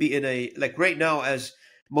a like right now, as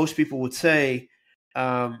most people would say,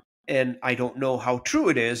 and I don't know how true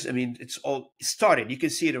it is. I mean, it's all started. You can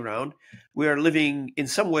see it around. We are living in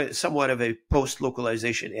some way somewhat of a post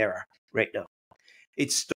localization era right now.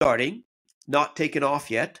 It's starting, not taken off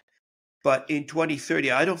yet. But in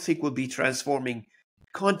 2030, I don't think we'll be transforming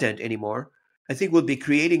content anymore. I think we'll be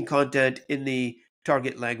creating content in the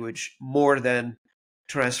target language more than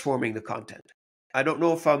transforming the content. I don't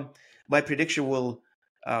know if my prediction will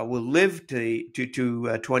live to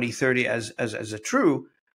 2030 as a true,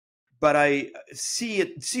 but I see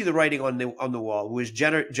the writing on the wall. With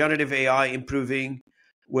generative AI improving,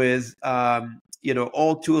 with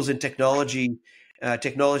all tools and technologies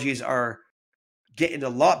are getting a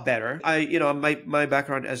lot better. My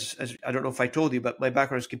background as I don't know if I told you, but my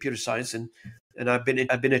background is computer science, and I've been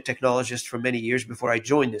a technologist for many years before I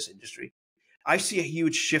joined this industry. I see a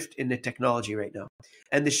huge shift in the technology right now,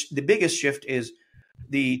 and the biggest shift is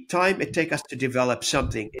the time it takes us to develop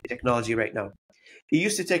something in technology right now. It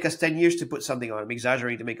used to take us 10 years to put something on. I'm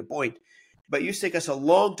exaggerating to make a point, but it used to take us a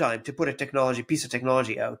long time to put a piece of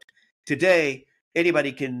technology out. Today,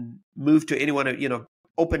 anybody can move to anyone,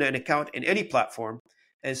 open an account in any platform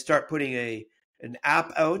and start putting an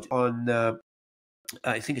app out on,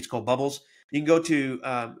 I think it's called Bubbles. You can go to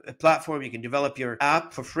a platform, you can develop your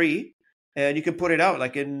app for free, and you can put it out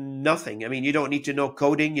like in nothing. I mean, you don't need to know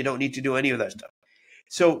coding. You don't need to do any of that stuff.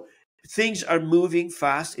 So things are moving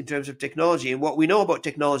fast in terms of technology. And what we know about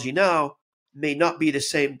technology now may not be the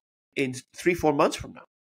same in 3-4 months from now.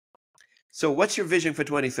 So what's your vision for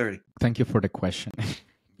 2030? Thank you for the question.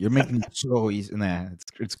 You're making it so easy. Nah,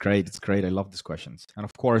 it's great. It's great. I love these questions. And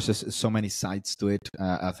of course, there's so many sides to it.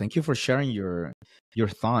 Thank you for sharing your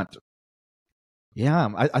thought. Yeah,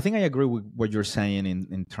 I think I agree with what you're saying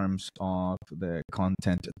in terms of the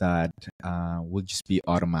content that will just be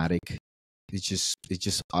automatic. It's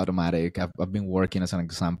just automatic. I've been working as an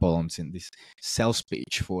example on this sales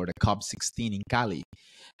pitch for the COP16 in Cali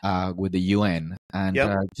with the UN, and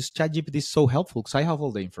just ChatGPT is so helpful because I have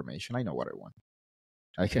all the information. I know what I want.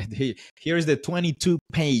 Okay, here's the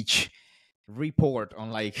 22-page report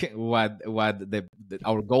on like what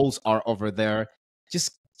our goals are over there.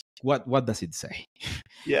 Just what does it say?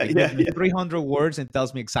 Yeah, It gives me 300 words and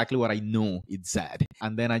tells me exactly what I knew it said,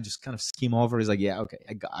 and then I just kind of skim over. It's like, yeah, okay,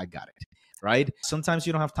 I got it. Right? Sometimes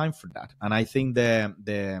you don't have time for that, and I think the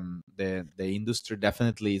industry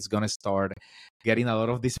definitely is gonna start getting a lot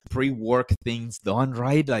of these pre-work things done.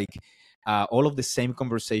 Right? Like all of the same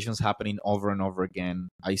conversations happening over and over again.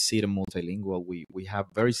 I see it in Multilingual. We have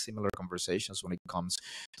very similar conversations when it comes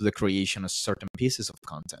to the creation of certain pieces of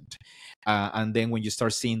content. And then when you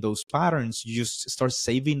start seeing those patterns, you just start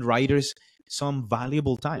saving writers some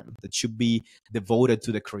valuable time that should be devoted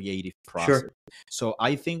to the creative process. Sure. So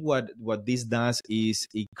I think what this does is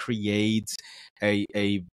it creates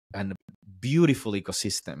a beautiful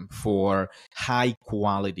ecosystem for high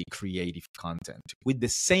quality creative content with the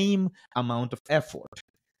same amount of effort.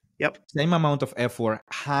 Yep. Same amount of effort,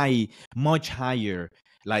 much higher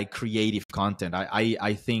like creative content.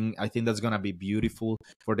 I think that's gonna be beautiful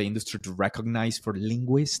for the industry to recognize, for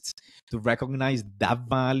linguists to recognize that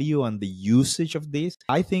value and the usage of this.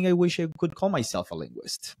 I think I wish I could call myself a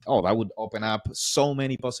linguist. Oh, that would open up so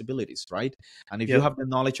many possibilities, right? And if you have the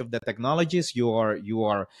knowledge of the technologies, you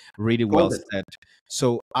are really well set.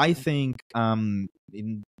 So I think in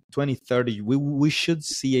 2030 we should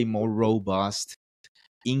see a more robust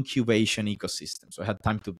incubation ecosystem. So I had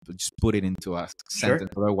time to just put it into a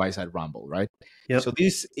sentence, otherwise I'd ramble, right? Yep. So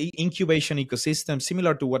this incubation ecosystem,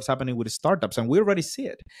 similar to what's happening with startups, and we already see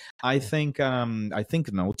it. I think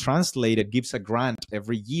Translated gives a grant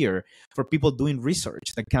every year for people doing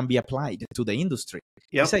research that can be applied to the industry.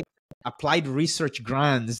 Yep. It's like applied research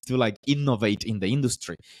grants to like innovate in the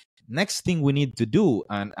industry. Next thing we need to do,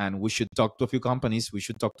 and we should talk to a few companies. We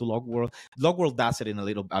should talk to Logworld. Logworld does it in a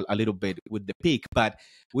little bit with the peak, but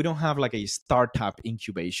we don't have like a startup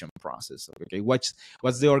incubation process. Okay, what's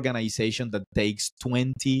the organization that takes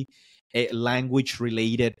 20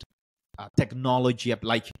 language-related technology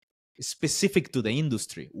like specific to the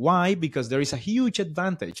industry? Why? Because there is a huge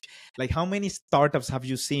advantage. Like how many startups have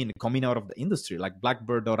you seen coming out of the industry, like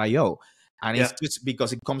Blackbird.io? And it's just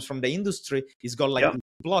because it comes from the industry. It's got like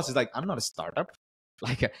plus. It's like I'm not a startup.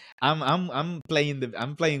 Like I'm playing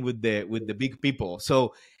with the big people.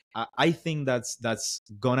 So I think that's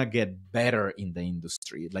gonna get better in the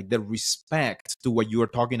industry. Like the respect to what you were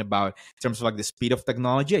talking about in terms of like the speed of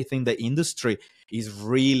technology. I think the industry is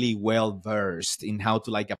really well versed in how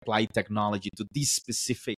to like apply technology to this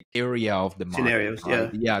specific area of the market.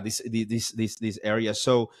 Scenarios, this area.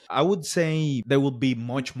 So I would say there will be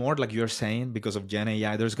much more, like you're saying, because of Gen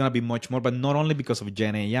AI. There's gonna be much more, but not only because of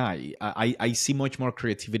Gen AI. I see much more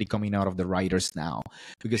creativity coming out of the writers now,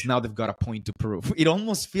 because now they've got a point to prove. It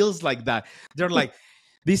almost feels like that. They're like,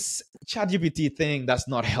 this ChatGPT thing does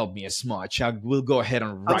not help me as much. I will go ahead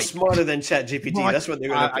and write. I'm smarter than ChatGPT. That's what they're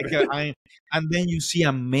going to put. And then you see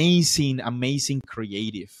amazing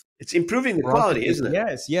creative It's improving the quality, processes. isn't it?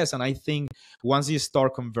 Yes, yes. And I think once you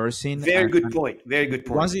start conversing, Very good point. Very good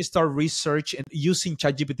point. once you start research and using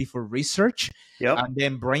ChatGPT for research, Yep. and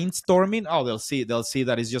then brainstorming, oh, they'll see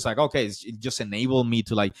that it's just like, okay, it just enabled me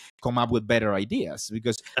to like come up with better ideas,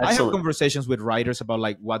 because I have Excellent. conversations with writers about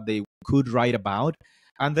like what they could write about,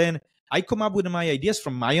 and then I come up with my ideas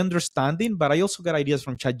from my understanding, but I also get ideas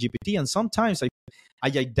from ChatGPT, and sometimes I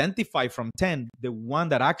identify from 10 the one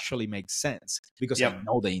that actually makes sense, because Yep. I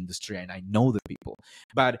know the industry and I know the people.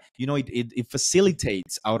 But you know, it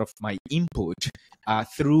facilitates out of my input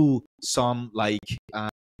through some like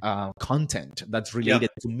content that's related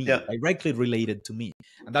to me, directly related to me,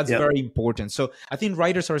 and that's very important. So I think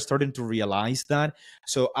writers are starting to realize that.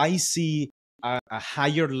 So I see a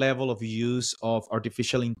higher level of use of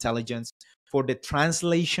artificial intelligence for the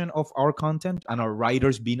translation of our content, and our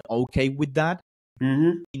writers being okay with that.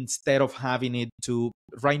 Mm-hmm. Instead of having it to,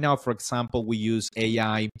 right now, for example, we use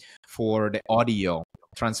AI for the audio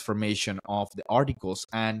transformation of the articles,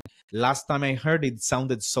 and last time I heard it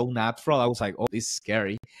sounded so natural, I was like, oh, this is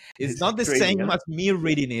scary. It's not the crazy, same as me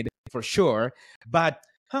reading it, for sure, but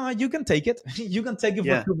you can take it. You can take it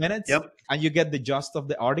for 2 minutes, and you get the gist of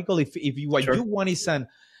the article. If you what you want is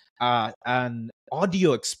an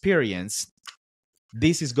audio experience,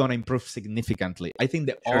 this is going to improve significantly. I think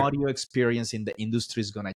the audio experience in the industry is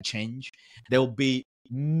going to change. There will be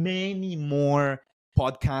many more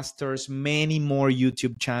podcasters, many more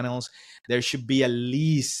YouTube channels. There should be at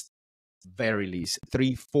least, very least,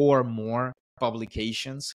 3-4 more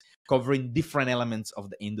publications covering different elements of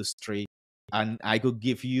the industry. And I could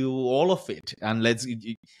give you all of it, and let's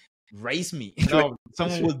raise me. No,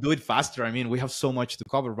 someone will do it faster. I mean, we have so much to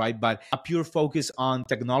cover, right? But a pure focus on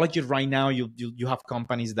technology right now, you have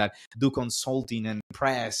companies that do consulting and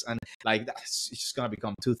press, and like that's, it's just gonna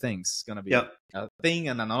become two things. It's gonna be a thing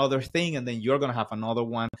and another thing, and then you're gonna have another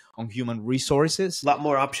one on human resources. A lot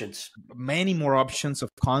more options. Many more options of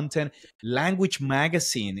content. Language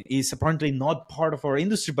magazine is apparently not part of our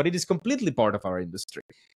industry, but it is completely part of our industry.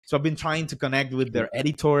 So I've been trying to connect with their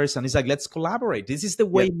editors, and it's like, let's collaborate. This is the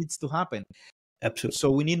way it needs to happen. Absolutely. So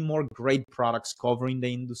we need more great products covering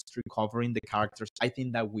the industry, covering the characters. I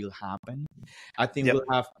think that will happen. I think we'll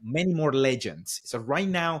have many more legends. So right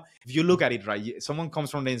now, if you look at it, right, someone comes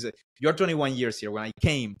from the, you're 21 years here. When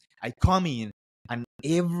I come in, and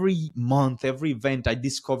every month, every event, I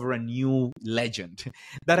discover a new legend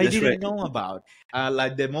that I didn't know about.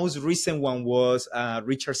 Like the most recent one was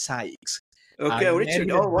Richard Sykes. Okay,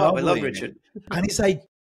 Richard. Oh, wow. I love Richard. And it's like,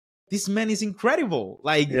 this man is incredible.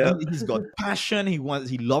 Like he's got passion. He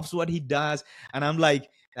loves what he does. And I'm like,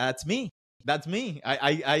 that's me. That's me.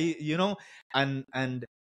 I you know, and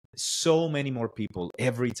so many more people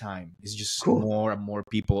every time. It's just more and more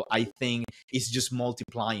people. I think it's just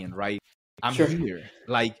multiplying, right? I'm here.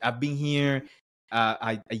 Like I've been here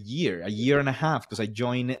a year and a half, because I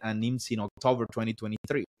joined NIMS in October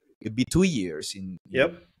 2023. It'd be 2 years in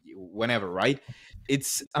whenever, right?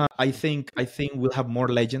 It's I think we'll have more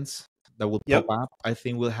legends that will pop up. I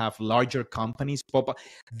think we'll have larger companies pop up.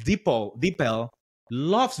 DeepL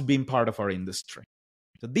loves being part of our industry.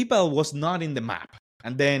 So DeepL was not in the map,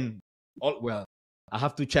 and then I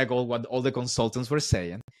have to check what all the consultants were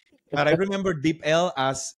saying. But I remember DeepL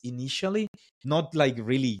as initially not like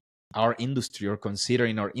really our industry or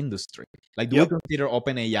considering our industry. Like, do we consider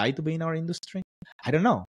OpenAI to be in our industry? I don't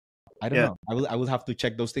know. I will have to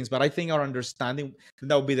check those things. But I think our understanding,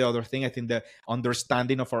 that would be the other thing. I think the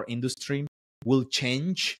understanding of our industry will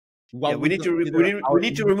change. We need to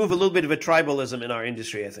remove a little bit of a tribalism in our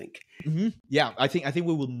industry, I think. Mm-hmm. Yeah, I think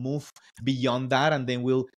we will move beyond that, and then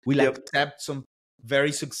we'll accept some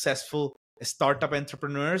very successful startup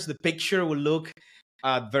entrepreneurs. The picture will look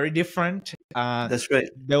very different. That's right.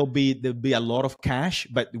 There'll be a lot of cash,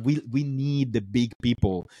 but we need the big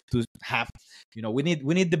people to have. We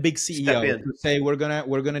need the big CEO to say we're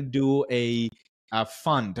gonna do a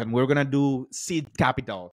fund, and we're gonna do seed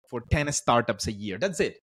capital for 10 startups a year. That's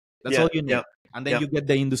it. That's all you need. And then you get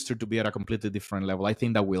the industry to be at a completely different level. I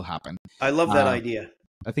think that will happen. I love that idea.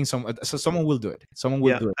 I think someone will do it. Someone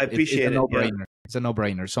will do it. I appreciate it. It's a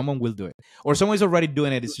no-brainer. Someone will do it. Or someone is already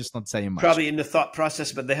doing it. It's just not saying much. Probably in the thought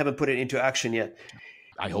process, but they haven't put it into action yet.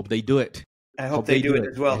 I hope they do it. I hope they do it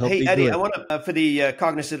as well. Hey, Eddie, I want to, for the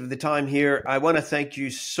cognizant of the time here, I want to thank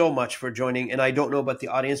you so much for joining. And I don't know about the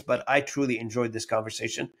audience, but I truly enjoyed this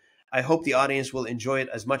conversation. I hope the audience will enjoy it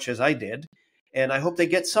as much as I did. And I hope they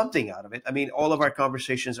get something out of it. I mean, all of our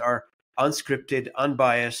conversations are unscripted,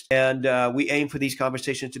 unbiased, and we aim for these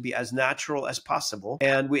conversations to be as natural as possible.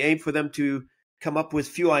 And we aim for them to come up with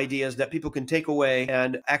few ideas that people can take away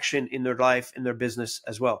and action in their life, in their business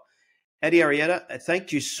as well. Eddie Arrieta,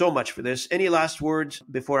 thank you so much for this. Any last words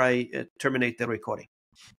before I terminate the recording?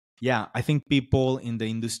 Yeah, I think people in the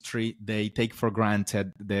industry, they take for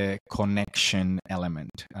granted the connection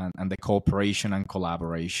element and the cooperation and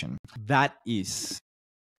collaboration. That is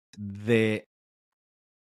the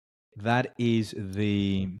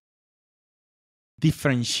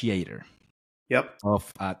differentiator Yep.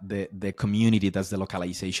 of the community, that's the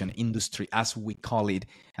localization industry, as we call it,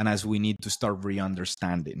 and as we need to start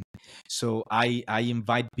re-understanding. So I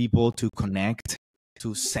invite people to connect,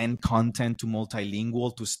 to send content to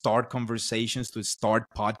Multilingual, to start conversations, to start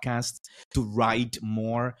podcasts, to write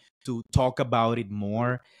more, to talk about it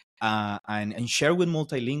more, and share with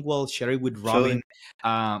Multilingual, share it with Robin.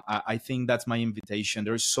 Absolutely. I think that's my invitation.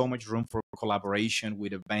 There's so much room for collaboration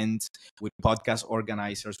with events, with podcast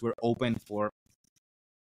organizers. We're open for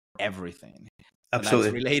everything that's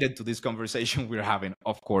Absolutely. related to this conversation we're having,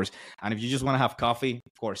 of course. And if you just want to have coffee,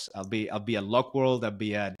 of course, I'll be at Lockworld, I'll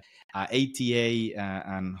be at ATA,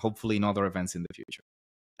 and hopefully in other events in the future.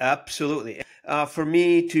 Absolutely. For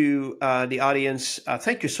me, to the audience,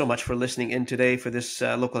 thank you so much for listening in today for this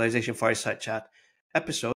Localization Fireside Chat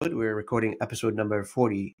episode. We're recording episode number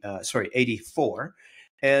 84.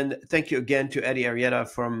 And thank you again to Eddie Arrieta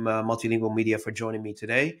from Multilingual Media for joining me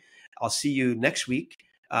today. I'll see you next week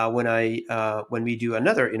when we do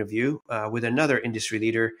another interview with another industry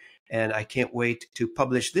leader. And I can't wait to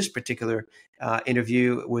publish this particular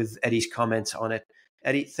interview with Eddie's comments on it.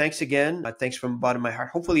 Eddie, thanks again. Thanks from the bottom of my heart.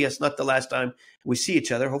 Hopefully, it's not the last time we see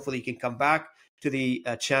each other. Hopefully, you can come back to the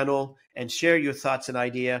channel and share your thoughts and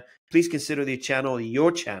idea. Please consider the channel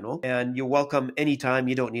your channel, and you're welcome anytime.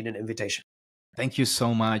 You don't need an invitation. Thank you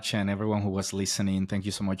so much, and everyone who was listening, thank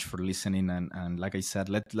you so much for listening. And like I said,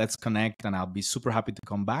 let's connect, and I'll be super happy to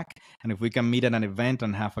come back. And if we can meet at an event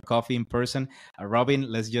and have a coffee in person, Robin,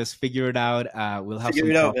 let's just figure it out. We'll have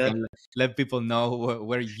some coffee and let people know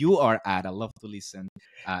where you are at. I love to listen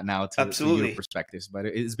now to your perspectives. But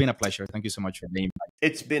it's been a pleasure. Thank you so much for the invite.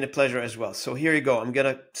 It's been a pleasure as well. So here you go. I'm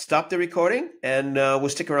going to stop the recording, and we'll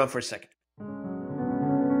stick around for a second.